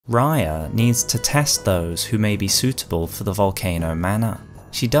Raya needs to test those who may be suitable for the Volcano Manor.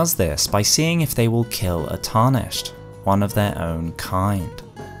 She does this by seeing if they will kill a Tarnished, one of their own kind.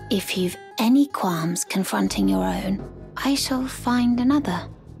 If you've any qualms confronting your own, I shall find another.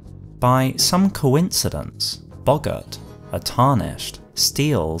 By some coincidence, Boggart, a Tarnished,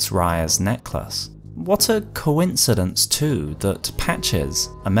 steals Raya's necklace. What a coincidence too that Patches,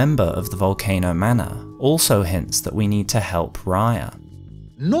 a member of the Volcano Manor, also hints that we need to help Raya.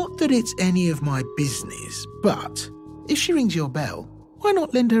 Not that it's any of my business, but if she rings your bell, why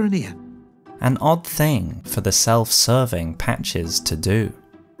not lend her an ear? An odd thing for the self-serving Patches to do.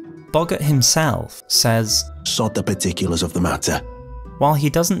 Boggart himself says, "Sod the particulars of the matter." While he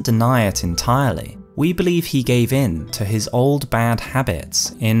doesn't deny it entirely, we believe he gave in to his old bad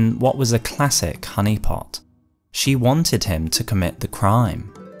habits in what was a classic honeypot. She wanted him to commit the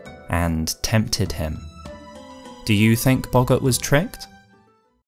crime, and tempted him. Do you think Boggart was tricked?